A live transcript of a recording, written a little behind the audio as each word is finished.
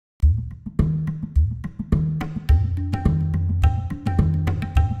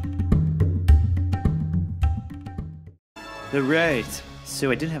Alright,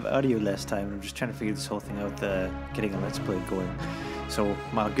 so I didn't have audio last time, and I'm just trying to figure this whole thing out, getting a Let's Play going. So,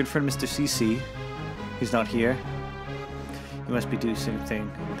 my good friend Mr. CC, he's not here. He must be doing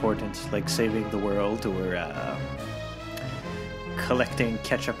something important, like saving the world, or collecting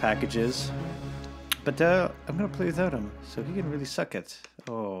ketchup packages. But I'm gonna play without him, so he can really suck it.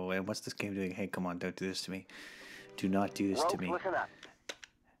 Oh, and what's this game doing? Hey, come on, don't do this to me. Do not do this to me.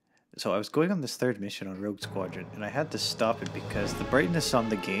 So I was going on this third mission on Rogue Squadron, and I had to stop it because the brightness on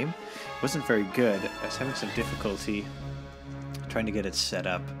the game wasn't very good. I was having some difficulty trying to get it set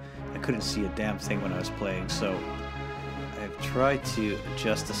up. I couldn't see a damn thing when I was playing, so I've tried to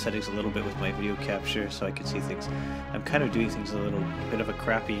adjust the settings a little bit with my video capture so I can see things. I'm kind of doing things a little bit of a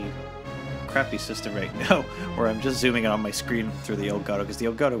crappy system right now, where I'm just zooming on my screen through the Elgato, because the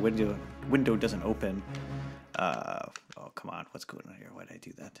Elgato window doesn't open. Oh, come on, what's going on here? Why did I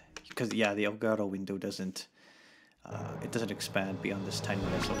do that? Because, yeah, the Elgato window doesn't, it doesn't expand beyond this tiny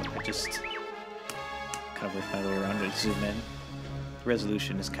window, so I just kind of work my way around and zoom in. The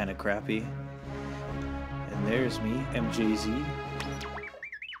resolution is kind of crappy. And there's me, MJZ.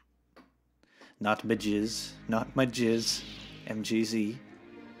 Not my jizz, not my jizz, MJZ.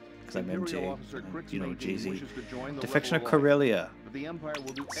 Because I'm MJ, you know, Jay-Z. Defection of Corellia.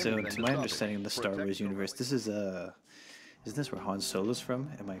 So, to my understanding of the Star Wars universe, this is isn't this where Han Solo's from?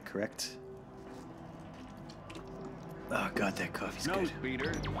 Am I correct? Oh god, that coffee's good.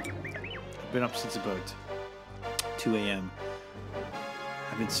 I've been up since about 2 a.m.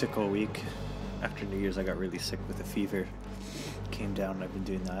 I've been sick all week. After New Year's, I got really sick with a fever. Came down, and I've been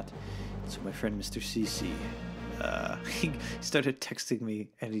doing that. So my friend Mr. CC, he started texting me,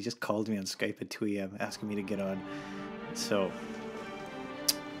 and he just called me on Skype at 2 a.m. asking me to get on. So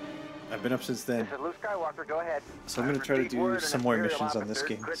I've been up since then. Luke Skywalker, go ahead. So I'm going to try to do some more missions on this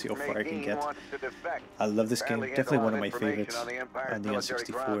game, see how far I can get. I love this game, definitely one of my favorites on the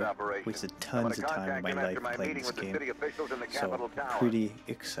N64. Wasted tons of time in my life playing this game, so pretty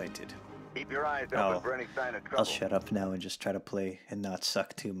excited. I'll shut up now and just try to play and not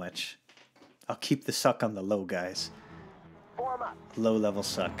suck too much. I'll keep the suck on the low, guys. Low level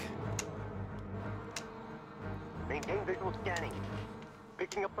suck. Maintain visual scanning.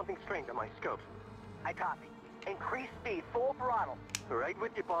 Picking up something strange on my scope. I copy. Increase speed, full throttle. Right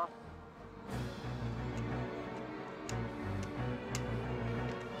with you, boss.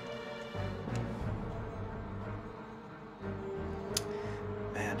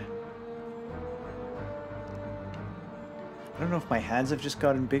 Man. I don't know if my hands have just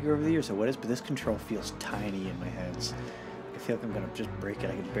gotten bigger over the years or what is, but this control feels tiny in my hands. I feel like I'm gonna just break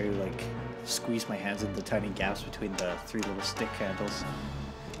it. I can barely like squeeze my hands into the tiny gaps between the 3 little stick handles.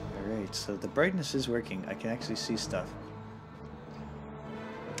 Alright, so the brightness is working. I can actually see stuff.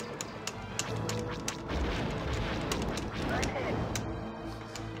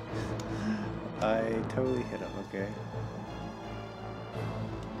 I totally hit him, okay.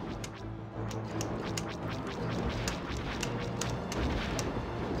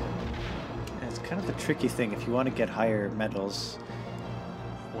 And it's kind of the tricky thing. If you want to get higher medals,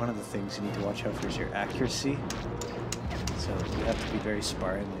 one of the things you need to watch out for is your accuracy. So you have to be very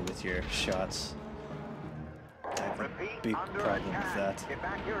sparingly with your shots. I have a big problem with that. Get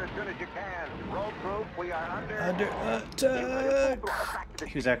back here as soon as you can. Road group, we are under attack!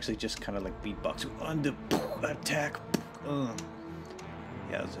 He was actually just kind of like beatboxing. Under attack. Yeah,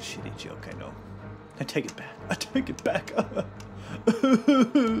 that was a shitty joke, I know. I take it back. I take it back.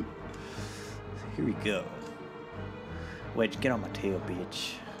 Here we go. Wedge, get on my tail,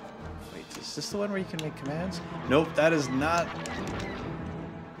 bitch. Wait, is this the one where you can make commands? Nope, that is not.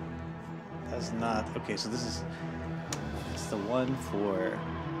 That's not. Okay, so this is. It's the one for.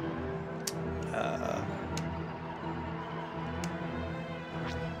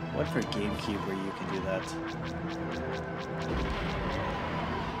 One for GameCube where you can do that.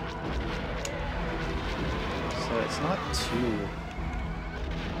 So it's not too.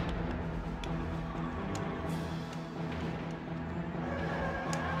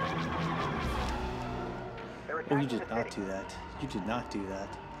 Oh, you did not do that. You did not do that.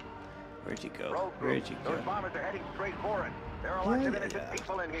 Where'd you go? Where'd you go? Those bombers are heading straight for it. There are lots of innocent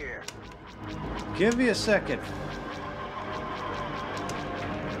people in here. Give me a second.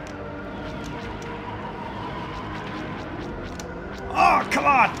 Oh, come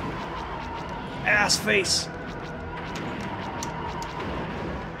on! Ass face!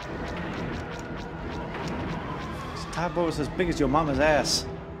 This Tabo is as big as your mama's ass.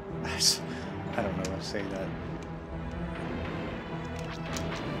 I don't know how to say that.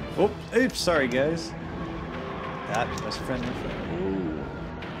 Oh, oops, sorry guys. That was friendly. Ooh.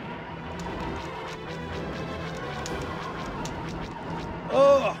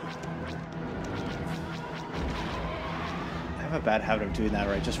 Oh! I have a bad habit of doing that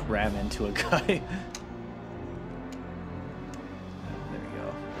where I just ram into a guy. There we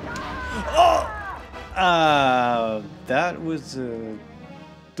go. Oh! That was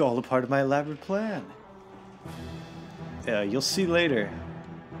all a part of my elaborate plan. You'll see later.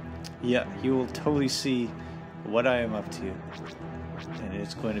 Yeah, you will totally see what I am up to. And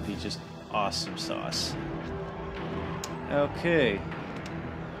it's going to be just awesome sauce. Okay.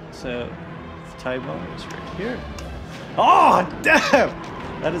 So, the time bomb is right here. Oh, damn!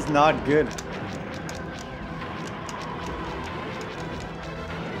 That is not good.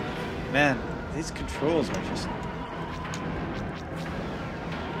 Man, these controls are just...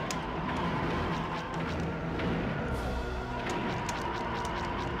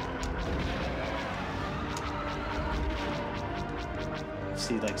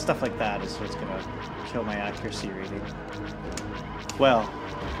 See, like, stuff like that is what's gonna kill my accuracy rating. Well,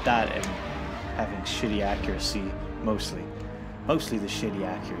 that and having shitty accuracy, mostly. Mostly the shitty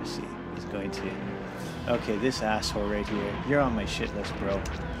accuracy is going to... Okay, this asshole right here, you're on my shit list, bro.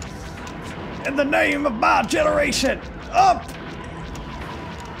 In the name of my generation, up!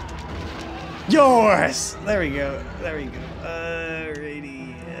 Yours! There we go, there we go.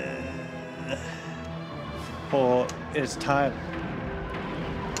 Alrighty. Oh, it's time.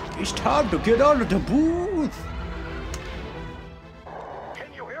 It's time to get out of the booth!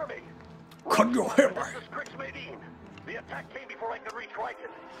 Can you hear me? Can you hear me? This is Crix Madine. The attack came before I could reach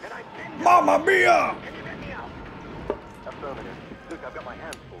Riken, and I didn't... Mamma mia! Can you get me out? Affirmative. Luke, I've got my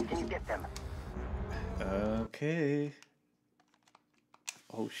hands full. Can you get them? Okay.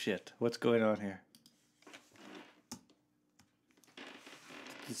 Oh shit, what's going on here?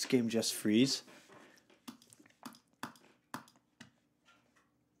 Did this game just freeze?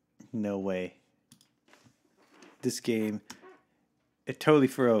 No way. This game, it totally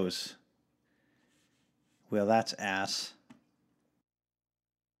froze. Well, that's ass.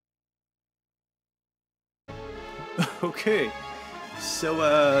 Okay,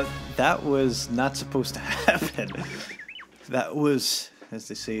 so that was not supposed to happen. That was, as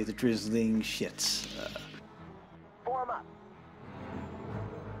they say, the drizzling shits. Form up.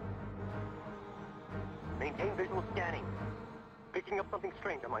 Maintain visual scanning. Picking up something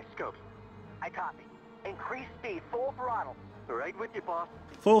strange on my scopes. I copy. Increase speed, full throttle. Right with you, boss.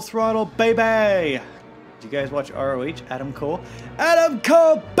 Full throttle, baby! Did you guys watch ROH? Adam Cole? Adam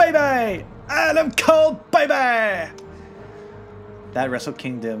Cole, baby! Adam Cole, baby! That Wrestle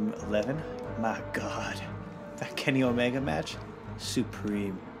Kingdom 11? My god. That Kenny Omega match?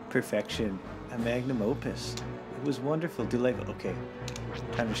 Supreme. Perfection. A magnum opus. It was wonderful, delightful. Okay.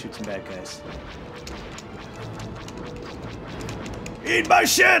 Time to shoot some bad guys. Eat my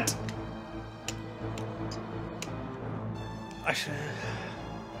shit! I should...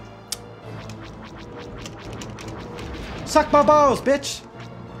 Suck my balls, bitch!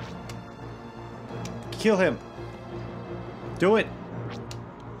 Kill him. Do it.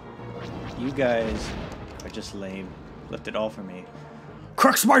 You guys are just lame. Left it all for me.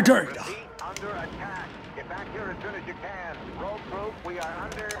 Crux my dirt! Under attack. Get back here as soon as you can. Roll proof, we are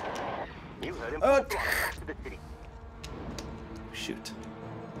under... You heard him. Back to the city. Shoot.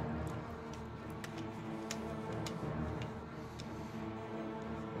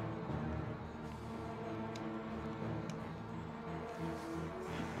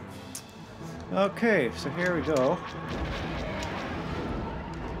 Okay, so here we go.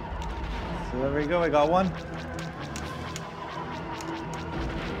 So there we go, I got one.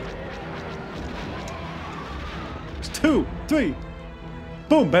 It's 2, 3.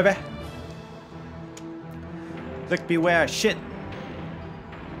 Boom, baby. Look, beware, shit.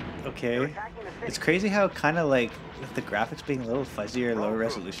 Okay. It's crazy how kind of like, with the graphics being a little fuzzier, lower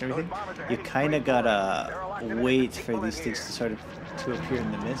resolution and everything, you kind of gotta wait for these things to sort of to appear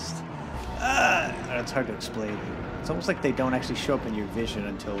in the mist. It's hard to explain. It's almost like they don't actually show up in your vision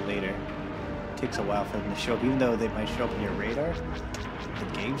until later. It takes a while for them to show up, even though they might show up in your radar. The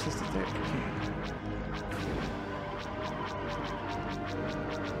game system there.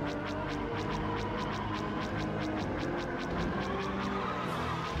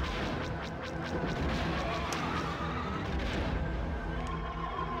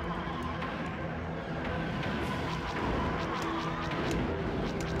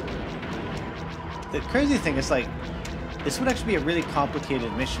 The crazy thing is, like, this would actually be a really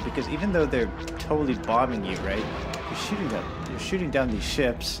complicated mission because even though they're totally bombing you, right? You're shooting down these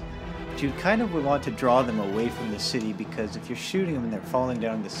ships, but you kind of would want to draw them away from the city because if you're shooting them and they're falling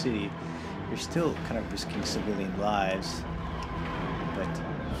down the city, you're still kind of risking civilian lives. But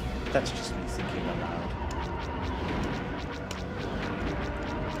that's just me thinking aloud.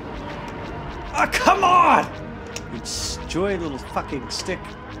 Oh, come on! Enjoy, little fucking stick.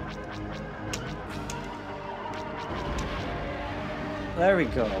 There we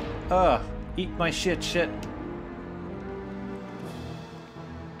go. Eat my shit.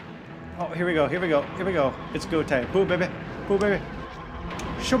 Oh, here we go. It's go time. Boo, baby.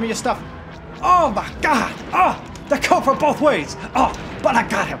 Show me your stuff. Oh my god! Oh, they come from both ways. Oh, but I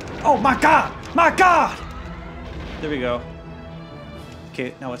got him. Oh my god! There we go.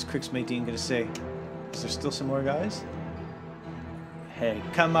 Okay, now what's Crix Madine gonna say? Is there still some more guys? Hey,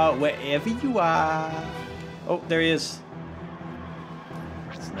 come out wherever you are. Oh, there he is.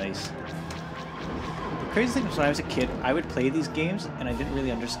 That's nice. The crazy thing was when I was a kid, I would play these games and I didn't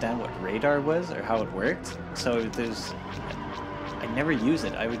really understand what radar was or how it worked. So I never use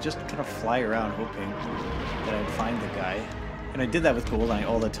it. I would just kind of fly around hoping that I'd find the guy. And I did that with GoldenEye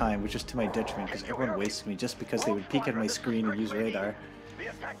all the time, which was to my detriment because everyone wasted me just because they would peek at my screen and use radar.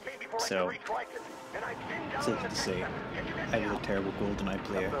 So, safe to say, I was a terrible GoldenEye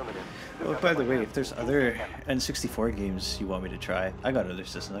player. Oh, by the way, if there's other N64 games you want me to try, I got other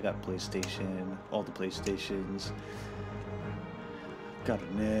systems. I got PlayStation, all the PlayStations, got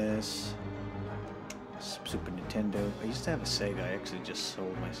a NES, Super Nintendo. I used to have a Sega. I actually just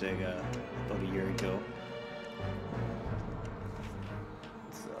sold my Sega about a year ago.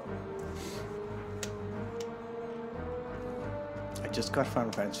 I just got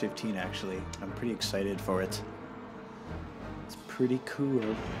Final Fantasy 15 actually. I'm pretty excited for it. It's pretty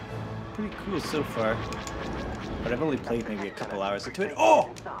cool. Pretty cool so far. But I've only played maybe a couple hours into it. Oh!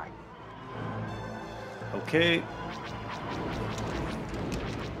 Okay.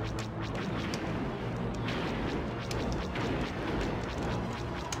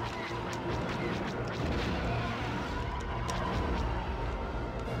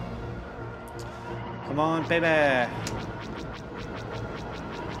 Come on, baby!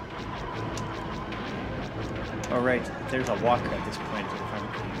 Alright, there's a walker at this point.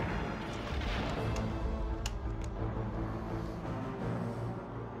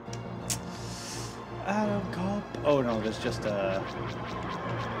 Oh no, there's just a...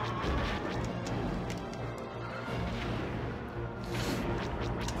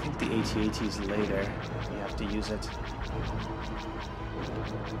 I think the AT-AT is later. You have to use it.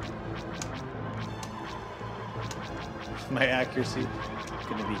 My accuracy is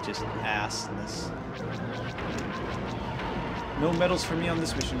gonna be just ass in this. No medals for me on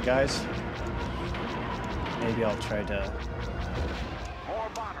this mission, guys. Maybe I'll try to...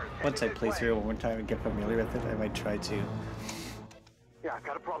 Once I play through it one more time and get familiar with it, I might try to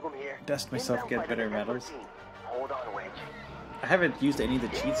best myself, get better medals. I haven't used any of the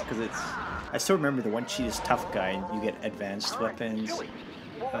cheats because it's... I still remember the one cheat is Tough Guy and you get advanced weapons.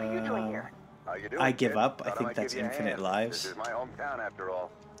 I Give Up, I think that's infinite lives. I'm trying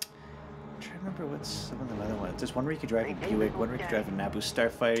to remember what's some of the other ones. There's one where you could drive a Buick, one where you could drive a Naboo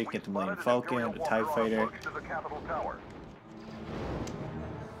Starfighter, you can get the Millennium Falcon, a TIE Fighter.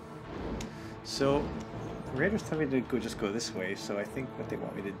 So, the Raiders tell me to just go this way, so I think what they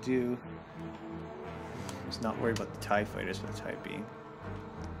want me to do is not worry about the TIE Fighters for the time being.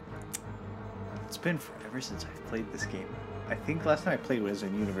 It's been forever since I've played this game. I think last time I played was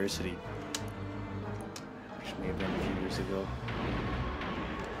in university. Which may have been a few years ago.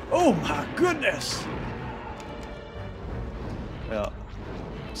 Oh my goodness! Well,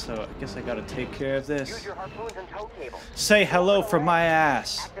 so I guess I gotta take care of this. Use your harpoons and tow cable. Say hello from my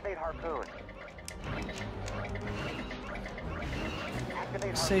ass! Activate harpoon.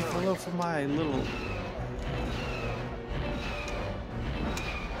 Say hello from my little...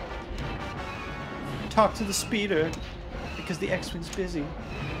 Talk to the speeder, because the X-Wing's busy.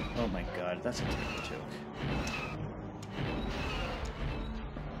 Oh my god, that's a terrible joke.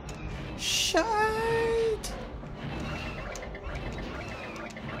 Shite!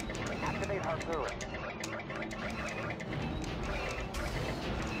 Activate harpoon.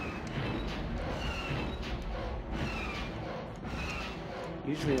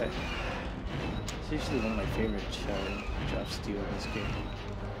 It's usually one of my favorite jobs to do in this game.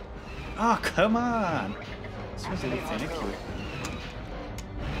 Oh, come on! This was a little finicky.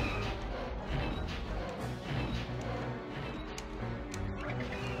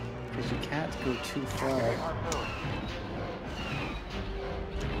 Because you can't go too far. Oh.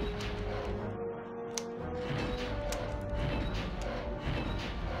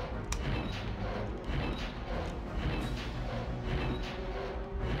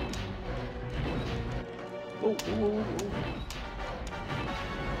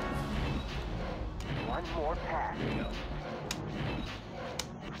 One more pass.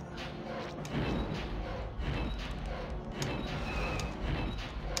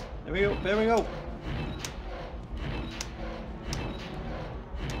 There we go. There we go, there we go.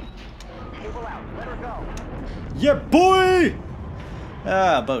 Cable out, let her go. Yeah, boy!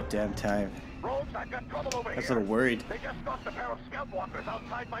 Ah, about damn time. Rogues, I've got trouble over I was a here. little worried. They just lost a pair of scout walkers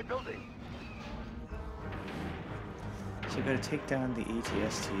outside my building. So we gotta take down the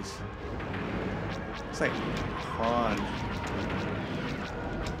AssTs. It's like Han.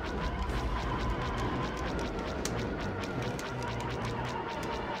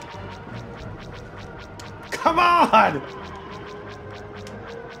 Come on!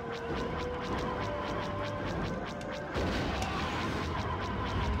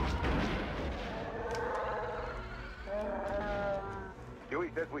 Dewey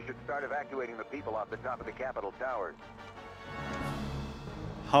says we should start evacuating the people off the top of the Capitol towers.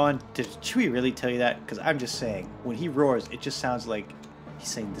 Han, did Chewie really tell you that? Because I'm just saying, when he roars, it just sounds like he's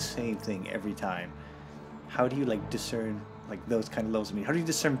saying the same thing every time. How do you like discern like those kind of levels of meaning? How do you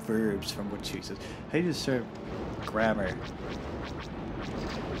discern verbs from what Chewie says? How do you discern grammar?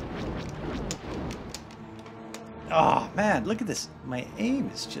 Oh man, look at this. My aim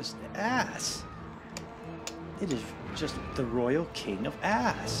is just ass. It is just the royal king of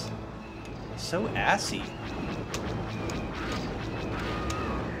ass. So assy.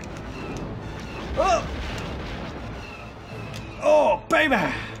 Oh! Oh, baby!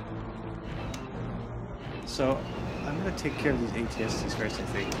 So, I'm gonna take care of these AssTs first, I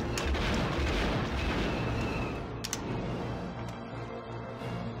think.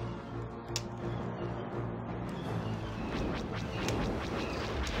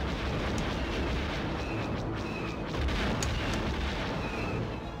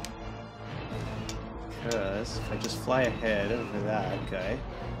 Because if I just fly ahead over that guy,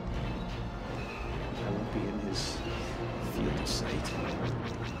 I won't be in his field of sight.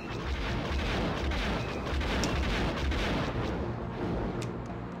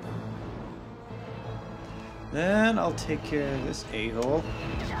 Then I'll take care of this a-hole.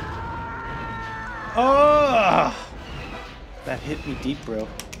 Oh! That hit me deep, bro.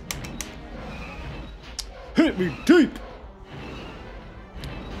 Hit me deep!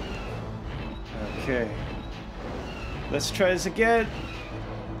 Okay. Let's try this again.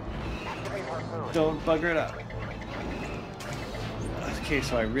 Don't bugger it up. Okay,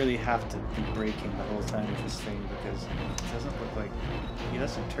 so I really have to be braking the whole time with this thing because it doesn't look like he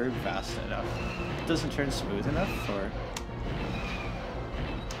doesn't turn fast enough. It doesn't turn smooth enough, or...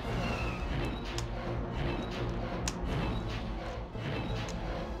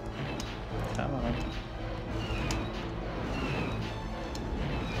 Come on.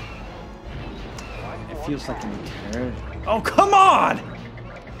 It feels like an eternity. Oh, come on!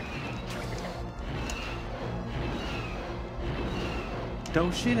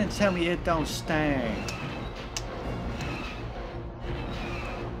 Don't shit and tell me it don't sting.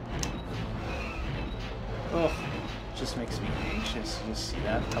 Oh, just makes me anxious to just see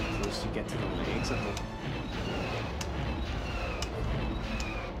that, how close you get to the legs of the...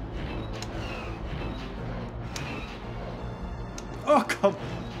 Oh,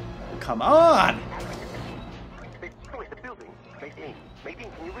 come on! Destroy the building.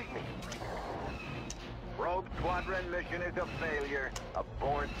 Madine, can you read me? Rogue Squadron mission is a failure.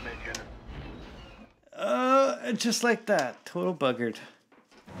 Abort mission. Just like that. Total buggered.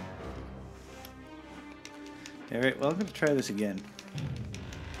 Alright, well, I'm going to try this again.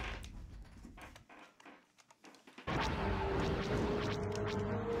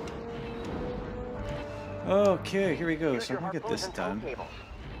 Okay, here we go. So I'm going to get this done.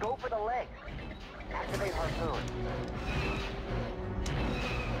 Go for the legs. Activate harpoon.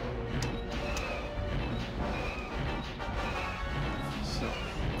 So,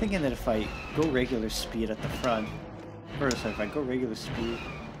 thinking that if I go regular speed at the front, or sorry, if I go regular speed,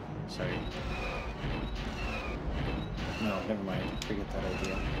 sorry. No, never mind. Forget that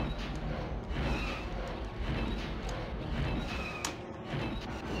idea.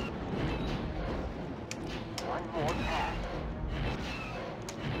 One more pass.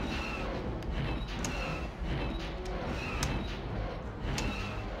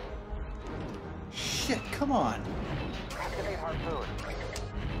 Shit, come on. Activate harpoon.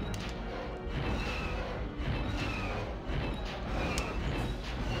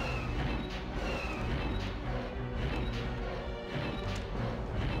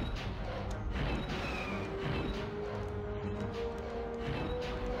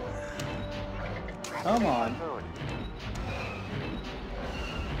 Come on.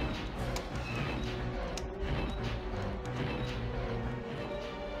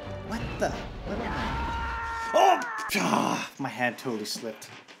 What the? What am I? Oh! Ah, my hand totally slipped.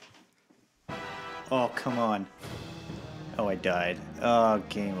 Oh, come on. Oh, I died. Oh,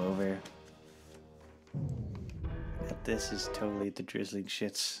 game over. This is totally the drizzling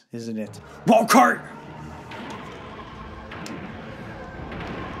shits, isn't it? Ball cart!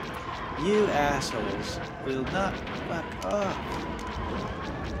 You assholes will not fuck off.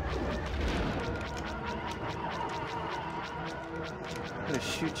 I'm gonna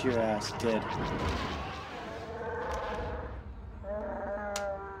shoot your ass dead.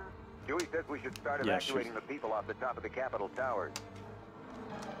 Huey says we should start evacuating the people off the top of the Capitol towers.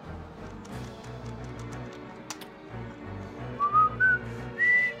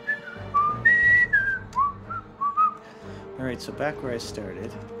 Alright, so back where I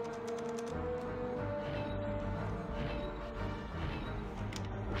started.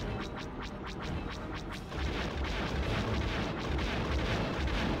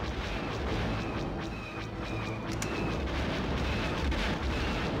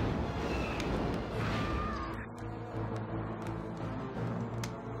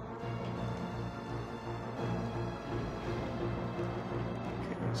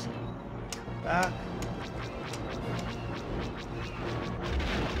 Okay, so back.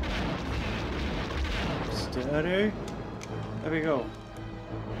 Steady. There we go.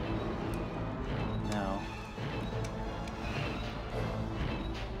 Now.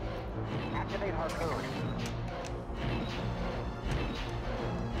 Activate harpoon.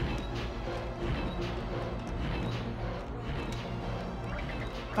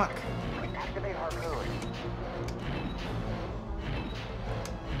 Fuck. Activate harpoon.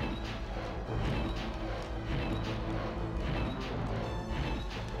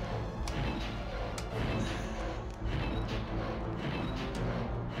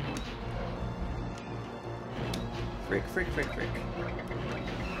 Frick, frick, frick, frick.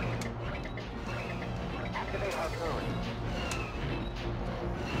 Activate harpoon.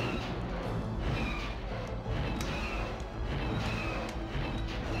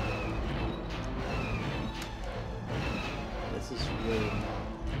 This is really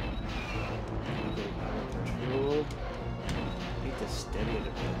getting out of control. Need to steady it a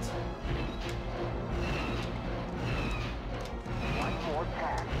bit. One more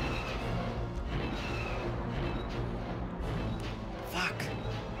pass. Fuck!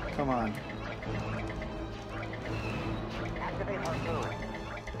 Come on. Activate harpoon.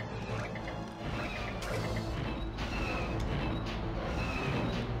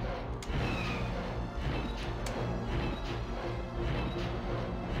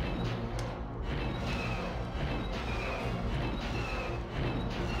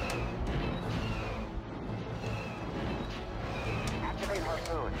 Activate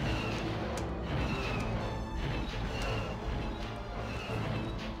harpoon.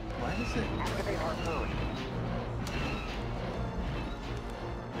 Why does it? Activate harpoon.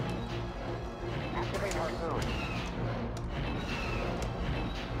 Activate harpoon.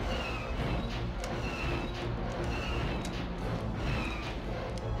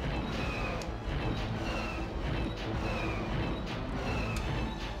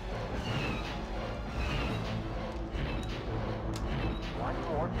 One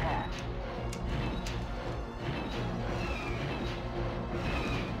more pass.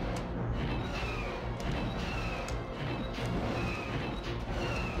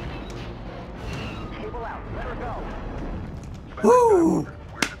 Cable out. Let her go. Woo!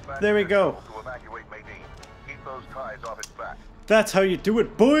 There we go. To evacuate Madine. Keep those ties off its back. That's how you do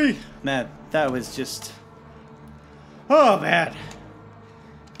it, boy! Man, that was just... Oh, man!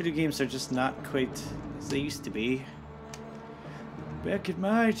 Video games are just not quite as they used to be. Back in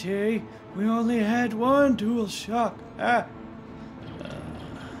my day, we only had one dual shock. Ah!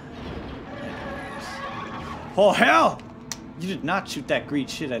 Anyways. Oh, hell! You did not shoot that green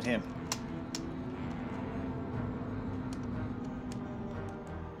shit at him.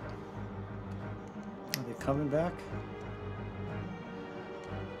 Are they coming back?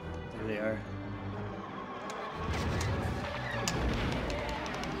 There they are.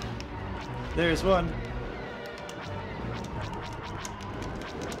 There's one.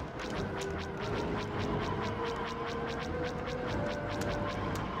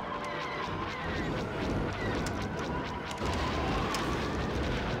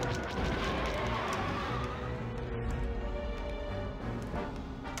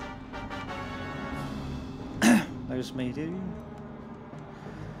 There's Madine.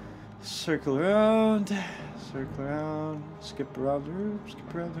 Circle around, skip around the room,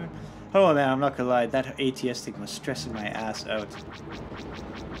 skip around the room. Oh man, I'm not gonna lie, that ATS thing was stressing my ass out.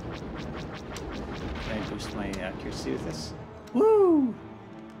 Can I boost my accuracy with this? Woo!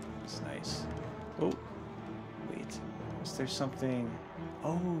 That's nice. Oh, wait, is there something?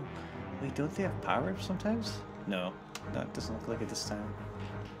 Oh, wait, don't they have power-ups sometimes? No. No, it doesn't look like it this time.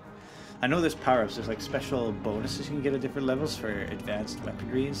 I know there's power-ups. There's like special bonuses you can get at different levels for advanced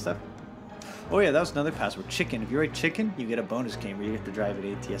weaponry and stuff. Oh yeah, that was another password. Chicken. If you write chicken, you get a bonus game where you get to drive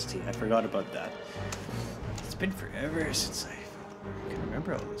an ATST. I forgot about that. It's been forever since I can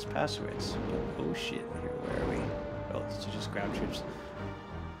remember all those passwords. But, oh shit, here, where are we? Oh, these are just ground troops.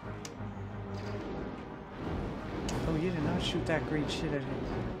 Oh, you did not shoot that green shit at him.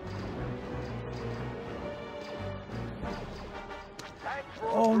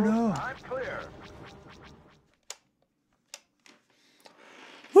 Oh no! I'm clear.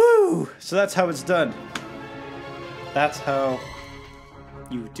 Woo! So that's how it's done. That's how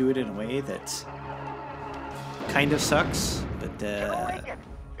you do it in a way that kind of sucks, but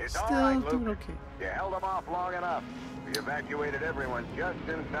still doing okay. You held them off long enough. We evacuated everyone just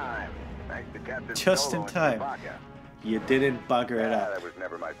in time. Thanks to Captain Just Solo in time. and Chewbacca. You didn't bugger it up. That was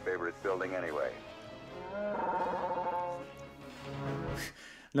never my favorite building anyway.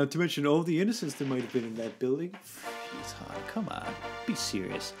 Not to mention all the innocents that might have been in that building. Jeez, Han, come on. Be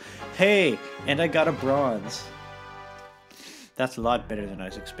serious. Hey, and I got a bronze. That's a lot better than I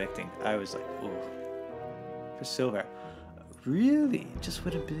was expecting. I was like, ooh. For silver. Really? It just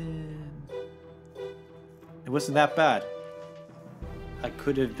would have been... It wasn't that bad. I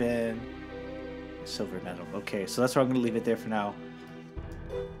could have been... Silver medal. Okay, so that's where I'm going to leave it there for now.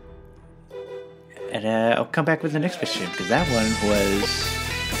 And I'll come back with the next mission, because that one was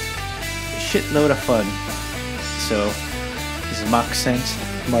a shitload of fun. So, this is Mark Sense,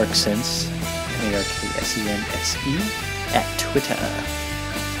 MarkSense, at Twitter.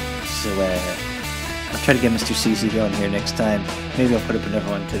 So, I'll try to get Mr. CZ on here next time. Maybe I'll put up another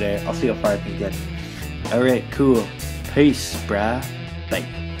one today. I'll see how far I can get. Alright, cool. Peace, brah. Bye.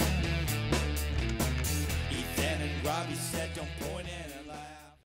 Ethan and Robbie said don't point at